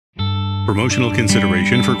Promotional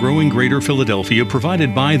consideration for growing Greater Philadelphia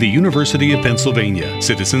provided by the University of Pennsylvania,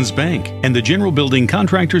 Citizens Bank, and the General Building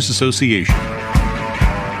Contractors Association.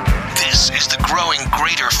 This is the Growing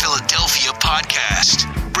Greater Philadelphia podcast,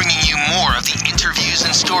 bringing you more of the interviews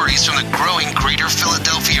and stories from the Growing Greater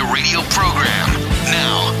Philadelphia radio program.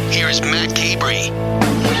 Now, here is Matt Cabrey.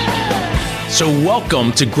 So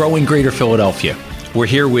welcome to Growing Greater Philadelphia. We're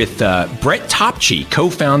here with Brett Topche,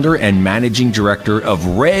 co-founder and managing director of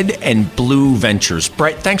Red and Blue Ventures.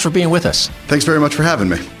 Brett, thanks for being with us. Thanks very much for having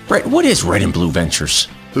me. Brett, what is Red and Blue Ventures?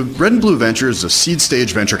 The Red and Blue Ventures is a seed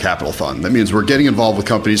stage venture capital fund. That means we're getting involved with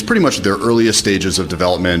companies pretty much at their earliest stages of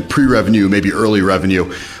development, pre-revenue, maybe early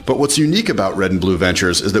revenue. But what's unique about Red and Blue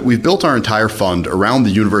Ventures is that we've built our entire fund around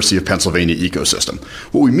the University of Pennsylvania ecosystem.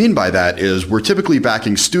 What we mean by that is we're typically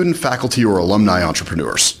backing student, faculty, or alumni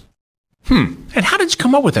entrepreneurs. And how did you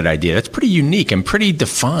come up with that idea? That's pretty unique and pretty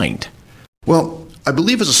defined. Well, I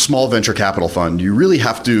believe as a small venture capital fund, you really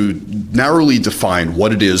have to narrowly define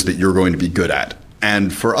what it is that you're going to be good at.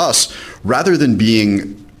 And for us, rather than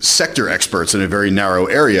being sector experts in a very narrow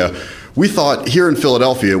area, we thought here in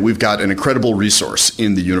Philadelphia, we've got an incredible resource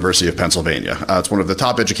in the University of Pennsylvania. It's one of the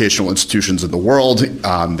top educational institutions in the world.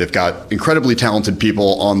 They've got incredibly talented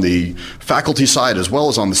people on the faculty side as well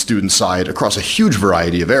as on the student side across a huge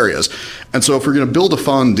variety of areas. And so if we're going to build a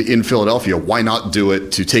fund in Philadelphia, why not do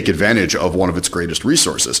it to take advantage of one of its greatest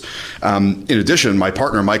resources? In addition, my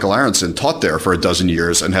partner, Michael Aronson, taught there for a dozen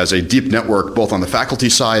years and has a deep network both on the faculty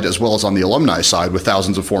side as well as on the alumni side with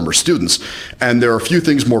thousands of former students. And there are a few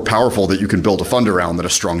things more powerful that you can build a fund around than a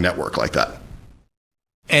strong network like that.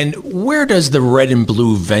 And where does the Red and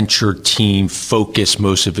Blue Venture team focus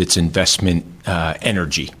most of its investment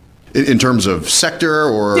energy? In terms of sector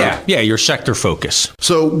or? Yeah, your sector focus.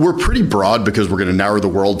 So we're pretty broad because we're going to narrow the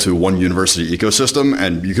world to one university ecosystem,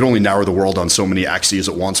 and you can only narrow the world on so many axes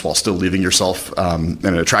at once while still leaving yourself an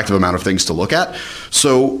attractive amount of things to look at.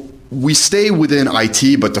 So we stay within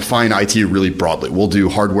IT, but define IT really broadly. We'll do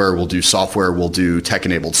hardware, we'll do software, we'll do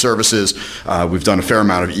tech-enabled services. We've done a fair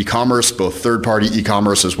amount of e-commerce, both third-party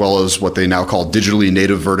e-commerce as well as what they now call digitally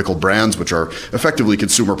native vertical brands, which are effectively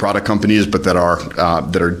consumer product companies, but that are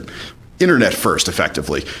internet first,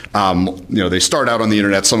 effectively. They start out on the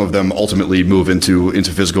internet. Some of them ultimately move into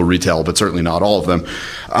physical retail, but certainly not all of them.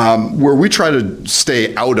 Where we try to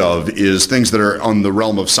stay out of is things that are on the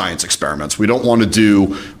realm of science experiments. We don't want to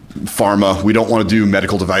do pharma. We don't want to do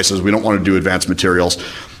medical devices. We don't want to do advanced materials.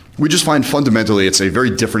 We just find fundamentally it's a very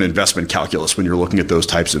different investment calculus when you're looking at those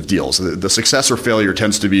types of deals. The success or failure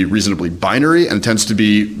tends to be reasonably binary and tends to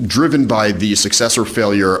be driven by the success or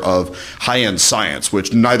failure of high-end science,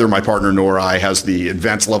 which neither my partner nor I has the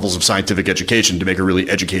advanced levels of scientific education to make a really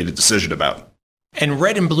educated decision about. And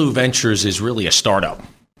Red and Blue Ventures is really a startup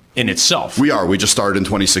in itself. We are. We just started in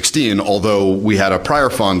 2016, although we had a prior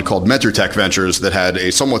fund called Mentor Tech Ventures that had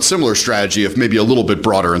a somewhat similar strategy, if maybe a little bit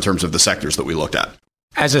broader in terms of the sectors that we looked at.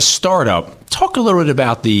 As a startup, talk a little bit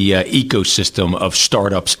about the ecosystem of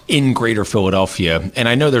startups in Greater Philadelphia. And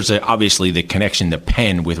I know there's obviously the connection to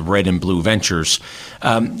Penn with Red and Blue Ventures.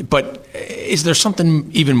 But is there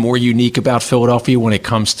something even more unique about Philadelphia when it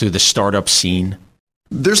comes to the startup scene?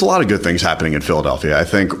 There's a lot of good things happening in Philadelphia. I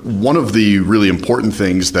think one of the really important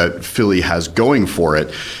things that Philly has going for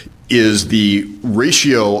it is the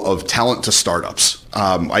ratio of talent to startups.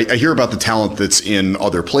 I hear about the talent that's in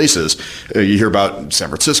other places. You hear about San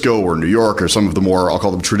Francisco or New York or some of the more, I'll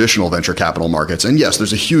call them traditional venture capital markets. And yes,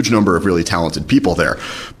 there's a huge number of really talented people there.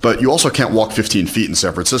 But you also can't walk 15 feet in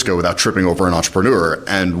San Francisco without tripping over an entrepreneur.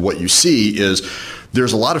 And what you see is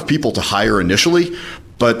there's a lot of people to hire initially,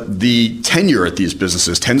 but the tenure at these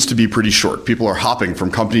businesses tends to be pretty short. People are hopping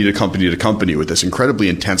from company to company to company with this incredibly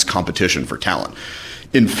intense competition for talent.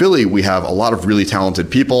 In Philly, we have a lot of really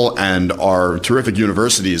talented people, and our terrific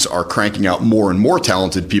universities are cranking out more and more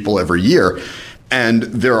talented people every year. And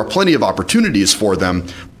there are plenty of opportunities for them,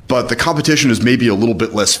 but the competition is maybe a little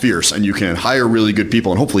bit less fierce, and you can hire really good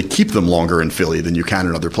people and hopefully keep them longer in Philly than you can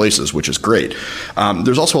in other places, which is great.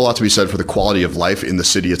 There's also a lot to be said for the quality of life in the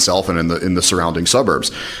city itself and in the surrounding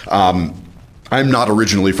suburbs. I'm not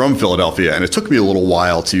originally from Philadelphia, and it took me a little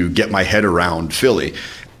while to get my head around Philly.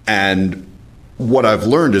 And what I've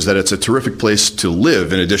learned is that it's a terrific place to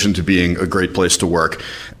live in addition to being a great place to work.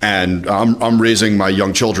 And I'm raising my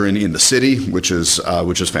young children in the city, which is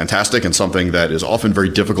fantastic and something that is often very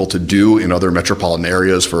difficult to do in other metropolitan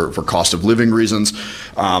areas for cost of living reasons.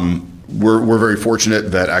 We're very fortunate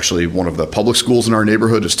that actually one of the public schools in our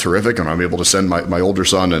neighborhood is terrific, and I'm able to send my older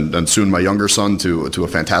son and soon my younger son to a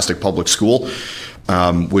fantastic public school.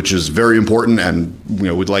 which is very important, and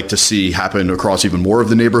we'd like to see happen across even more of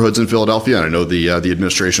the neighborhoods in Philadelphia. And I know the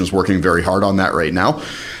administration is working very hard on that right now.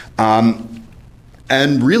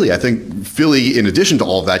 And really, I think Philly, in addition to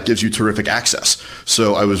all of that, gives you terrific access.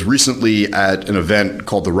 So I was recently at an event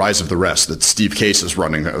called The Rise of the Rest that Steve Case is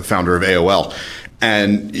running, the founder of AOL.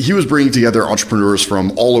 And he was bringing together entrepreneurs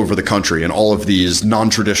from all over the country in all of these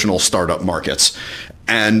non-traditional startup markets.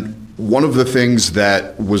 And one of the things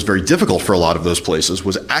that was very difficult for a lot of those places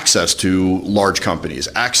was access to large companies,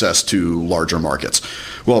 access to larger markets.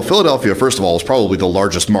 Well, Philadelphia, first of all, is probably the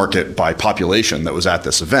largest market by population that was at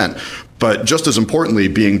this event. But just as importantly,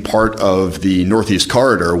 being part of the Northeast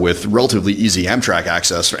Corridor with relatively easy Amtrak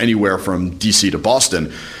access anywhere from DC to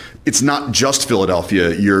Boston, it's not just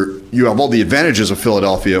Philadelphia. You have all the advantages of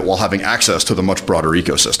Philadelphia while having access to the much broader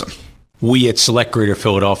ecosystem. We at Select Greater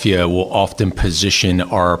Philadelphia will often position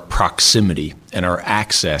our proximity and our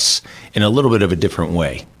access in a little bit of a different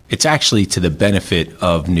way. It's actually to the benefit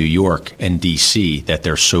of New York and DC that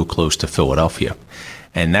they're so close to Philadelphia.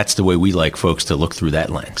 And that's the way we like folks to look through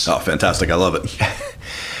that lens. Oh, fantastic. I love it.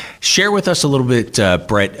 Share with us a little bit,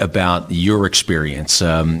 Brett, about your experience.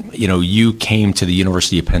 You came to the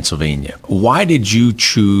University of Pennsylvania. Why did you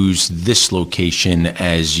choose this location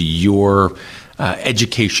as your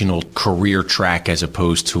educational career track as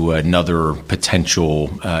opposed to another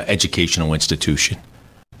potential educational institution?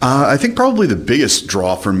 I think probably the biggest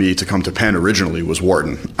draw for me to come to Penn originally was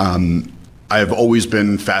Wharton. I have always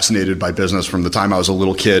been fascinated by business from the time I was a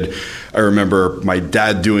little kid. I remember my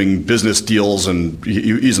dad doing business deals, and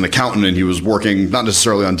he's an accountant, and he was working not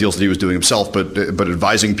necessarily on deals that he was doing himself, but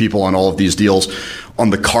advising people on all of these deals on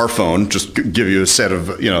the car phone. Just to give you a set of,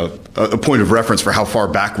 a point of reference for how far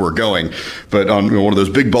back we're going. But on one of those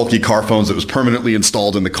big bulky car phones that was permanently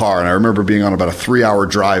installed in the car. And I remember being on about a 3-hour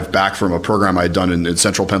drive back from a program I had done in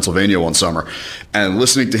central Pennsylvania one summer and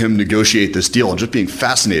listening to him negotiate this deal and just being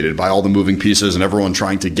fascinated by all the moving pieces and everyone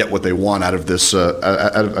trying to get what they want out of this,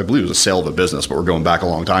 I believe it was a sale of a business, but we're going back a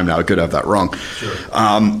long time now. I could have that wrong. Sure.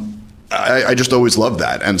 I just always loved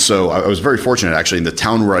that. And so I was very fortunate, actually, in the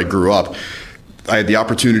town where I grew up. I had the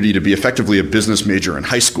opportunity to be effectively a business major in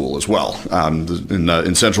high school as well.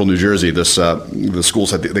 In central New Jersey, the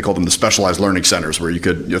schools they call them the specialized learning centers, where you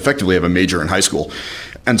could effectively have a major in high school.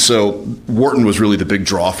 And so Wharton was really the big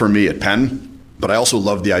draw for me at Penn. But I also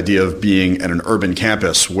loved the idea of being at an urban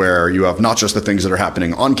campus where you have not just the things that are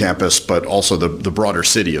happening on campus, but also the broader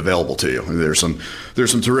city available to you. There's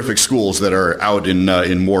some terrific schools that are out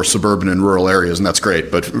in more suburban and rural areas, and that's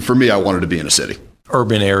great. But for me, I wanted to be in a city.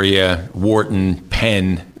 Urban area, Wharton,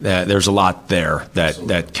 Penn, there's a lot there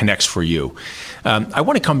that connects for you. I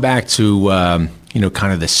want to come back to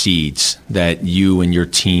kind of the seeds that you and your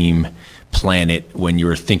team planted when you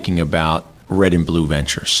were thinking about Red and Blue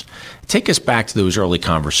Ventures. Take us back to those early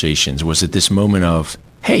conversations. Was it this moment of,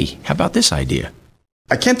 hey, how about this idea?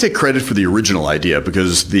 I can't take credit for the original idea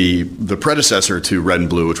because the predecessor to Red and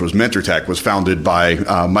Blue, which was MentorTech, was founded by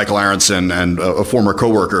Michael Aronson and a former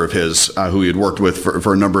coworker of his who he had worked with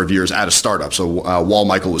for a number of years at a startup. So while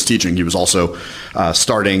Michael was teaching, he was also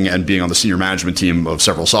starting and being on the senior management team of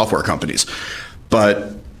several software companies.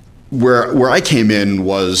 But where I came in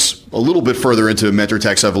was a little bit further into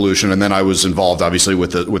MentorTech's evolution, and then I was involved, obviously,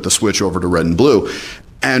 with the switch over to Red and Blue.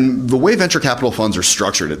 And the way venture capital funds are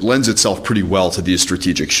structured, it lends itself pretty well to these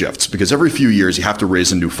strategic shifts because every few years you have to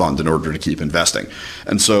raise a new fund in order to keep investing.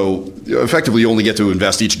 And so effectively you only get to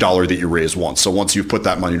invest each dollar that you raise once. So once you've put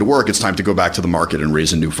that money to work, it's time to go back to the market and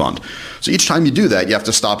raise a new fund. So each time you do that, you have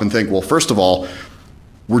to stop and think, well, first of all,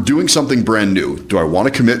 we're doing something brand new. Do I want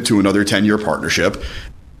to commit to another 10-year partnership?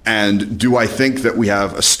 And do I think that we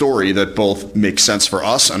have a story that both makes sense for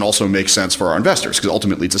us and also makes sense for our investors? Because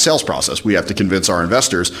ultimately it's a sales process. We have to convince our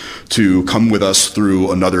investors to come with us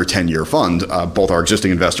through another 10-year fund, both our existing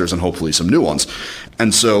investors and hopefully some new ones.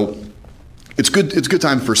 And so it's good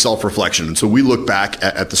time for self-reflection. And so we look back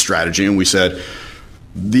at the strategy and we said,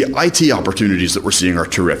 the IT opportunities that we're seeing are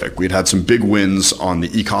terrific. We'd had some big wins on the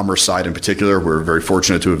e-commerce side in particular. We're very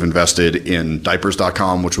fortunate to have invested in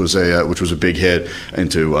diapers.com, which was a big hit,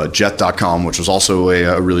 into jet.com, which was also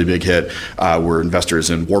a really big hit. We're investors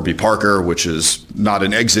in Warby Parker, which is not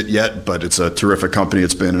an exit yet, but it's a terrific company.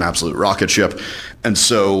 It's been an absolute rocket ship. And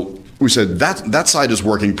so we said that side is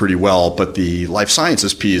working pretty well, but the life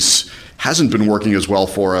sciences piece hasn't been working as well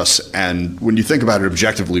for us, and when you think about it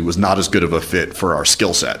objectively, was not as good of a fit for our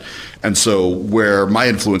skill set. And so where my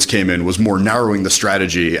influence came in was more narrowing the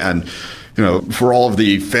strategy. And for all of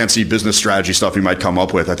the fancy business strategy stuff you might come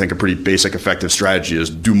up with, I think a pretty basic effective strategy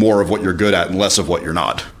is do more of what you're good at and less of what you're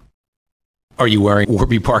not. Are you wearing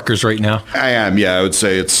Warby Parkers right now? I am, yeah. I would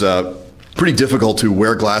say it's pretty difficult to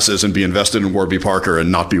wear glasses and be invested in Warby Parker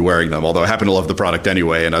and not be wearing them, although I happen to love the product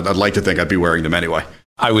anyway, and I'd like to think I'd be wearing them anyway.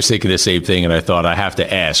 I was thinking the same thing, and I thought I have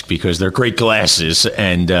to ask because they're great glasses,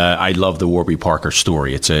 and I love the Warby Parker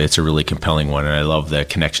story. It's a really compelling one, and I love the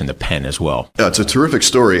connection to Penn as well. Yeah, it's a terrific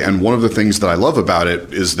story, and one of the things that I love about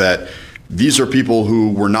it is that these are people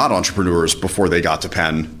who were not entrepreneurs before they got to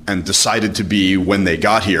Penn and decided to be when they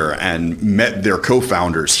got here and met their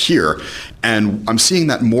co-founders here. And I'm seeing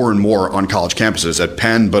that more and more on college campuses at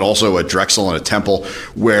Penn, but also at Drexel and at Temple,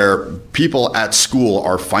 where people at school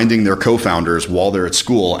are finding their co-founders while they're at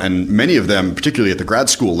school. And many of them, particularly at the grad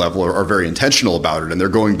school level, are very intentional about it. And they're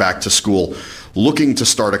going back to school looking to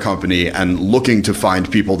start a company and looking to find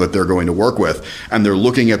people that they're going to work with. And they're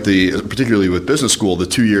looking at particularly with business school, the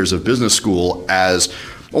 2 years of business school as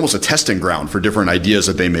almost a testing ground for different ideas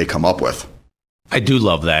that they may come up with. I do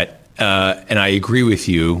love that. And I agree with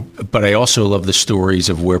you, but I also love the stories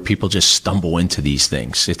of where people just stumble into these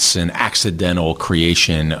things. It's an accidental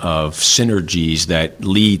creation of synergies that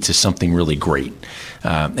lead to something really great.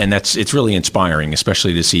 And it's really inspiring,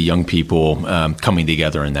 especially to see young people coming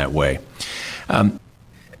together in that way.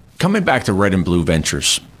 Coming back to Red and Blue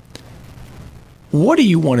Ventures, what do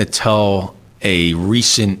you want to tell a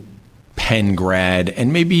recent Penn grad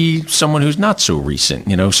and maybe someone who's not so recent,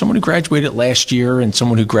 someone who graduated last year and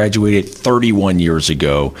someone who graduated 31 years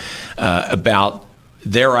ago about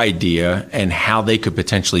their idea and how they could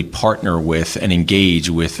potentially partner with and engage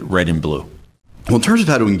with Red and Blue? Well, in terms of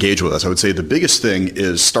how to engage with us, I would say the biggest thing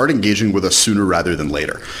is start engaging with us sooner rather than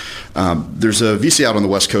later. There's a VC out on the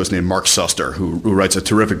West Coast named Mark Suster who writes a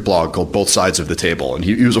terrific blog called Both Sides of the Table. And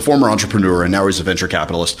he was a former entrepreneur and now he's a venture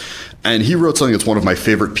capitalist. And he wrote something that's one of my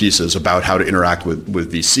favorite pieces about how to interact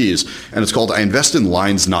with VCs. And it's called I Invest in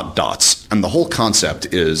Lines, Not Dots. And the whole concept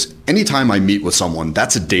is anytime I meet with someone,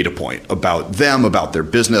 that's a data point about them, about their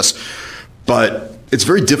business. But it's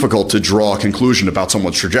very difficult to draw a conclusion about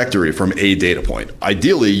someone's trajectory from a data point.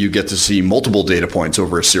 Ideally, you get to see multiple data points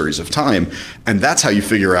over a series of time, and that's how you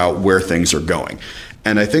figure out where things are going.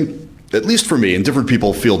 And I think, at least for me, and different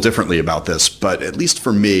people feel differently about this, but at least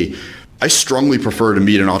for me, I strongly prefer to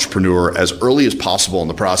meet an entrepreneur as early as possible in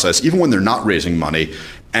the process, even when they're not raising money,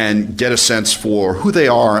 and get a sense for who they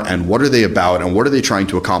are and what are they about and what are they trying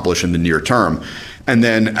to accomplish in the near term. And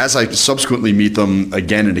then as I subsequently meet them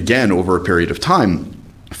again and again over a period of time,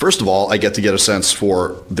 first of all, I get to get a sense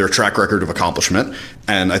for their track record of accomplishment.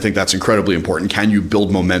 And I think that's incredibly important. Can you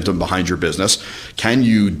build momentum behind your business? Can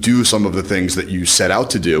you do some of the things that you set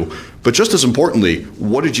out to do? But just as importantly,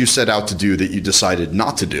 what did you set out to do that you decided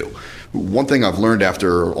not to do? One thing I've learned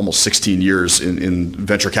after almost 16 years in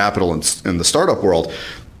venture capital and in the startup world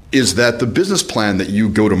is that the business plan that you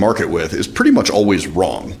go to market with is pretty much always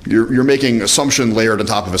wrong. You're making assumption layered on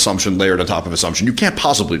top of assumption layered on top of assumption. You can't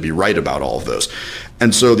possibly be right about all of those.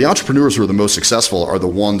 And so the entrepreneurs who are the most successful are the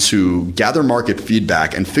ones who gather market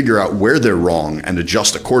feedback and figure out where they're wrong and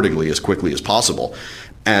adjust accordingly as quickly as possible.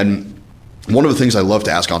 And one of the things I love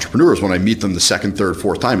to ask entrepreneurs when I meet them the second, third,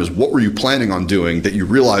 fourth time is what were you planning on doing that you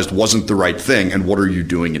realized wasn't the right thing, and what are you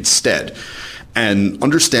doing instead? And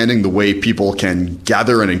understanding the way people can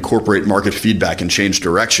gather and incorporate market feedback and change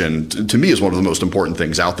direction, to me, is one of the most important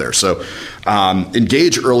things out there. So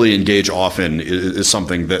engage early, engage often is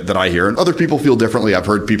something that I hear. And other people feel differently. I've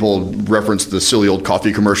heard people reference the silly old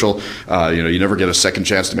coffee commercial. You never get a second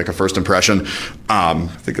chance to make a first impression. I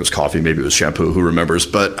think it was coffee, maybe it was shampoo, who remembers?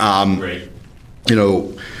 But,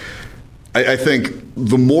 I think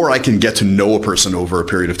the more I can get to know a person over a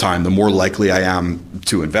period of time, the more likely I am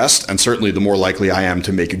to invest, and certainly the more likely I am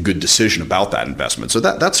to make a good decision about that investment. So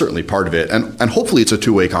that's certainly part of it. And hopefully it's a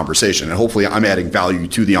two-way conversation, and hopefully I'm adding value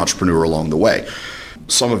to the entrepreneur along the way.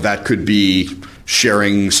 Some of that could be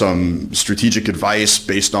sharing some strategic advice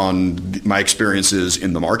based on my experiences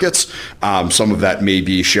in the markets. Some of that may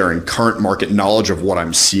be sharing current market knowledge of what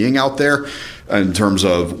I'm seeing out there in terms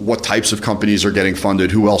of what types of companies are getting funded,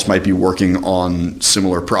 who else might be working on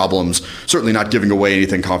similar problems. Certainly not giving away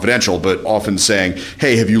anything confidential, but often saying,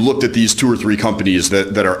 hey, have you looked at these 2 or 3 companies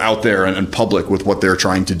that are out there and public with what they're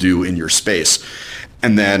trying to do in your space?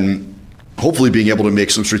 And then hopefully being able to make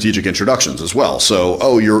some strategic introductions as well.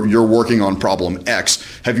 So, you're working on problem X.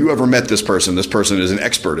 Have you ever met this person? This person is an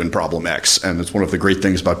expert in problem X. And it's one of the great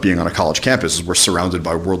things about being on a college campus is we're surrounded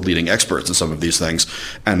by world-leading experts in some of these things.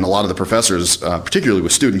 And a lot of the professors, particularly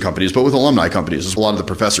with student companies, but with alumni companies, a lot of the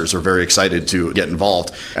professors are very excited to get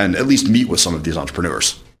involved and at least meet with some of these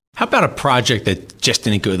entrepreneurs. How about a project that just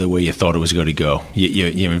didn't go the way you thought it was going to go?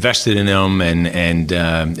 You invested in them and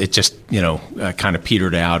it just, kind of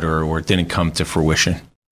petered out or it didn't come to fruition?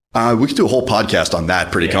 We could do a whole podcast on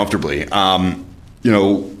that pretty comfortably.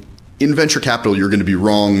 in venture capital, you're going to be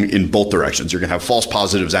wrong in both directions. You're going to have false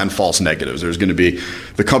positives and false negatives. There's going to be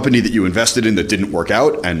the company that you invested in that didn't work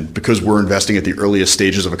out. And because we're investing at the earliest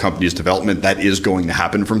stages of a company's development, that is going to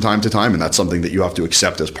happen from time to time. And that's something that you have to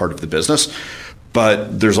accept as part of the business.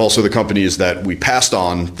 But there's also the companies that we passed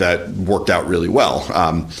on that worked out really well.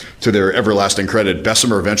 To their everlasting credit,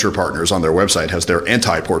 Bessemer Venture Partners on their website has their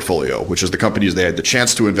anti-portfolio, which is the companies they had the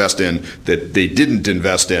chance to invest in that they didn't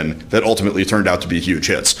invest in that ultimately turned out to be huge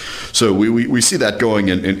hits. So we see that going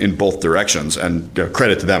in both directions. And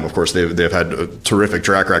credit to them, of course, they've had a terrific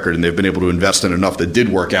track record, and they've been able to invest in enough that did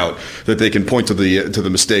work out that they can point to the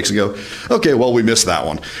mistakes and go, okay, well, we missed that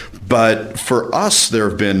one. But for us, there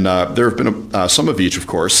have been some of each, of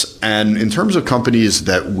course. And in terms of companies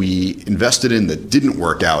that we invested in that didn't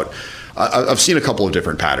work out, I've seen a couple of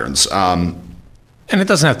different patterns. And it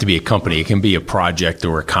doesn't have to be a company. It can be a project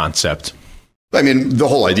or a concept. I mean, the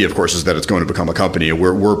whole idea, of course, is that it's going to become a company.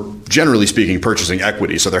 We're generally speaking purchasing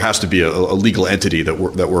equity, so there has to be a legal entity that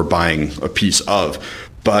we're buying a piece of.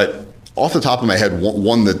 But off the top of my head,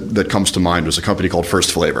 one that comes to mind was a company called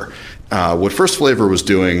First Flavor. What First Flavor was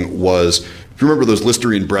doing was, if you remember those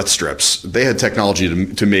Listerine breath strips, they had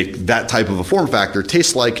technology to make that type of a form factor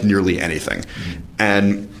taste like nearly anything. Mm-hmm.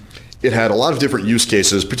 And it had a lot of different use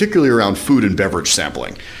cases, particularly around food and beverage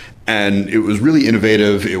sampling. And it was really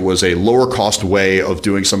innovative. It was a lower cost way of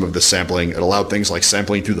doing some of the sampling. It allowed things like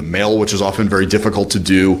sampling through the mail, which is often very difficult to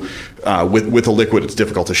do. With a liquid, it's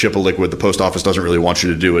difficult to ship a liquid. The post office doesn't really want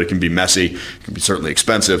you to do it. It can be messy. It can be certainly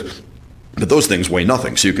expensive. But those things weigh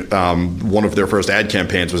nothing. So you can, one of their first ad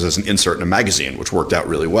campaigns was as an insert in a magazine, which worked out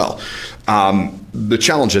really well. The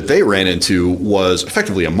challenge that they ran into was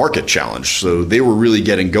effectively a market challenge. So they were really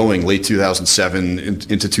getting going late 2007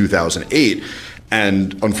 into 2008.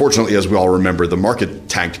 And unfortunately, as we all remember, the market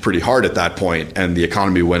tanked pretty hard at that point, and the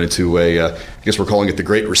economy went into I guess we're calling it the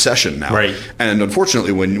Great Recession now. Right. And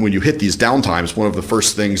unfortunately, when you hit these downtimes, one of the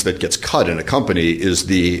first things that gets cut in a company is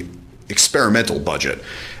the experimental budget.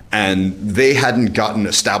 And they hadn't gotten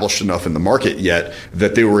established enough in the market yet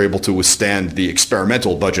that they were able to withstand the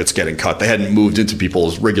experimental budgets getting cut. They hadn't moved into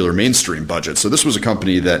people's regular mainstream budgets. So this was a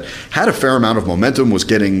company that had a fair amount of momentum, was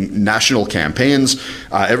getting national campaigns.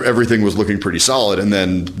 Everything was looking pretty solid. And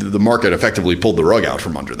then the market effectively pulled the rug out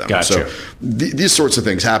from under them. Gotcha. So these sorts of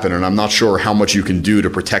things happen. And I'm not sure how much you can do to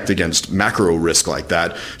protect against macro risk like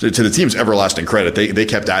that. So to the team's everlasting credit, they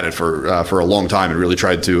kept at it for a long time and really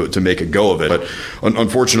tried to make a go of it. But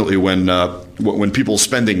unfortunately, when people's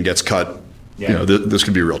spending gets cut, this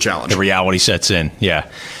could be a real challenge. The reality sets in. Yeah.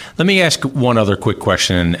 Let me ask one other quick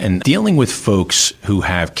question. And dealing with folks who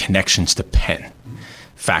have connections to Penn,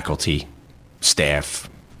 faculty, staff,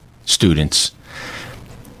 students,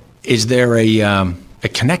 is there a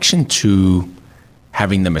connection to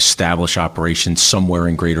having them establish operations somewhere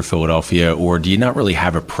in Greater Philadelphia, or do you not really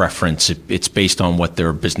have a preference? It's based on what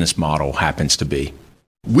their business model happens to be.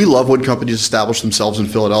 We love when companies establish themselves in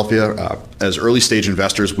Philadelphia. As early stage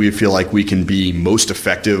investors, we feel like we can be most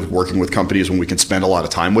effective working with companies when we can spend a lot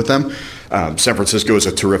of time with them. San Francisco is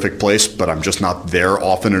a terrific place, but I'm just not there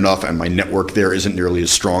often enough, and my network there isn't nearly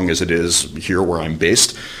as strong as it is here where I'm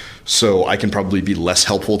based. So I can probably be less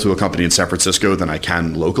helpful to a company in San Francisco than I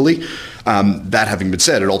can locally. That having been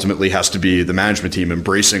said, it ultimately has to be the management team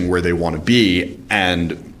embracing where they want to be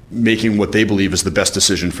and making what they believe is the best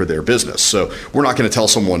decision for their business. So we're not going to tell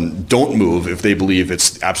someone don't move if they believe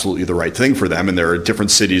it's absolutely the right thing for them. And there are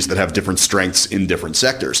different cities that have different strengths in different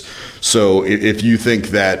sectors. So if you think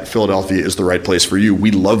that Philadelphia is the right place for you,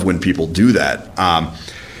 we love when people do that.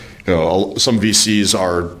 Some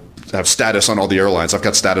VCs have status on all the airlines. I've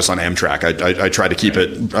got status on Amtrak. I try to keep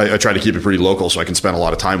it. I try to keep it pretty local so I can spend a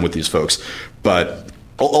lot of time with these folks. But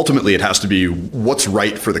ultimately, it has to be what's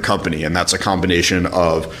right for the company, and that's a combination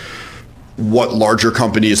of what larger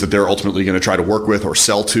companies that they're ultimately going to try to work with or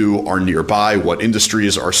sell to are nearby, what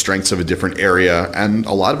industries are strengths of a different area, and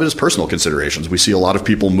a lot of it is personal considerations. We see a lot of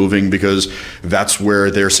people moving because that's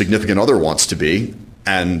where their significant other wants to be.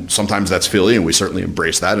 And sometimes that's Philly, and we certainly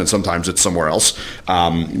embrace that. And sometimes it's somewhere else.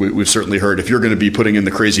 We've certainly heard if you're going to be putting in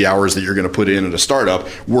the crazy hours that you're going to put in at a startup,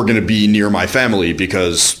 we're going to be near my family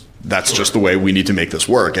because that's just the way we need to make this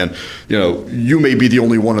work. And, you may be the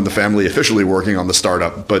only one in the family officially working on the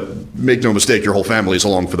startup, but make no mistake, your whole family is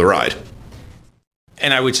along for the ride.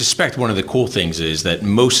 And I would suspect one of the cool things is that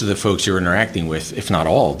most of the folks you're interacting with, if not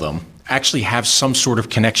all of them, actually have some sort of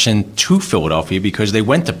connection to Philadelphia because they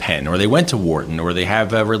went to Penn or they went to Wharton or they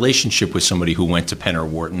have a relationship with somebody who went to Penn or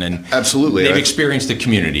Wharton. And absolutely, they've experienced the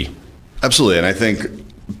community. Absolutely. And I think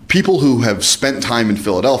people who have spent time in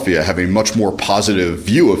Philadelphia have a much more positive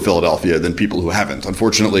view of Philadelphia than people who haven't.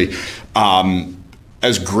 Unfortunately,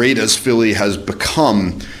 as great as Philly has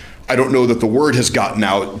become, I don't know that the word has gotten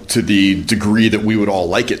out to the degree that we would all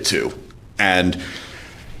like it to. And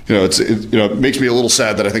it makes me a little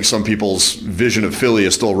sad that I think some people's vision of Philly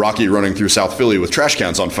is still Rocky running through South Philly with trash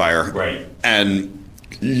cans on fire. Right. And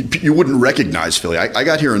you wouldn't recognize Philly. I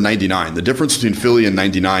got here in 99. The difference between Philly in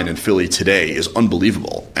 99 and Philly today is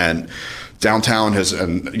unbelievable. And downtown has,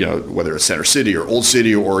 whether it's Center City or Old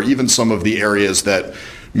City or even some of the areas that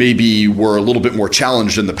maybe were a little bit more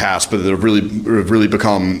challenged in the past, but that have really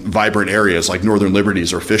become vibrant areas like Northern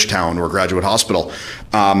Liberties or Fishtown or Graduate Hospital.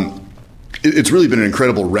 It's really been an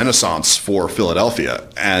incredible renaissance for Philadelphia.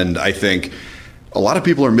 And I think a lot of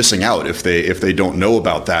people are missing out if they don't know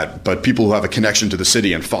about that, but people who have a connection to the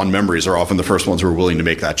city and fond memories are often the first ones who are willing to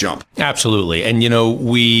make that jump. Absolutely. And,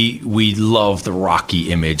 we love the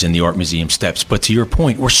Rocky image and the Art Museum steps, but to your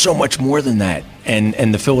point, we're so much more than that.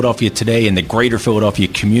 And the Philadelphia today and the greater Philadelphia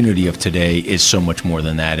community of today is so much more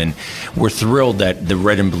than that. And we're thrilled that the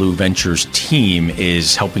Red and Blue Ventures team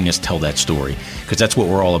is helping us tell that story, because that's what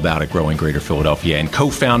we're all about at Growing Greater Philadelphia. And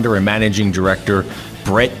co-founder and managing director,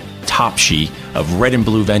 Brett Topche of Red and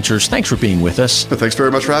Blue Ventures. Thanks for being with us. Thanks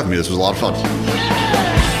very much for having me. This was a lot of fun.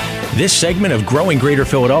 This segment of Growing Greater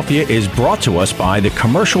Philadelphia is brought to us by the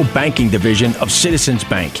Commercial Banking Division of Citizens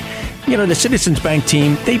Bank. The Citizens Bank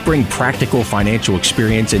team, they bring practical financial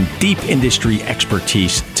experience and deep industry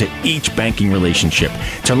expertise to each banking relationship.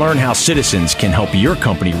 To learn how Citizens can help your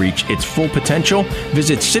company reach its full potential,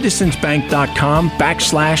 visit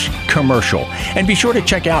citizensbank.com/commercial. And be sure to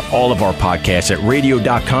check out all of our podcasts at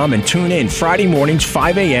radio.com and tune in Friday mornings,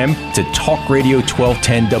 5 a.m. to Talk Radio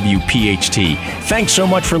 1210 WPHT. Thanks so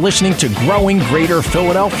much for listening to Growing Greater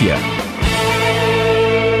Philadelphia.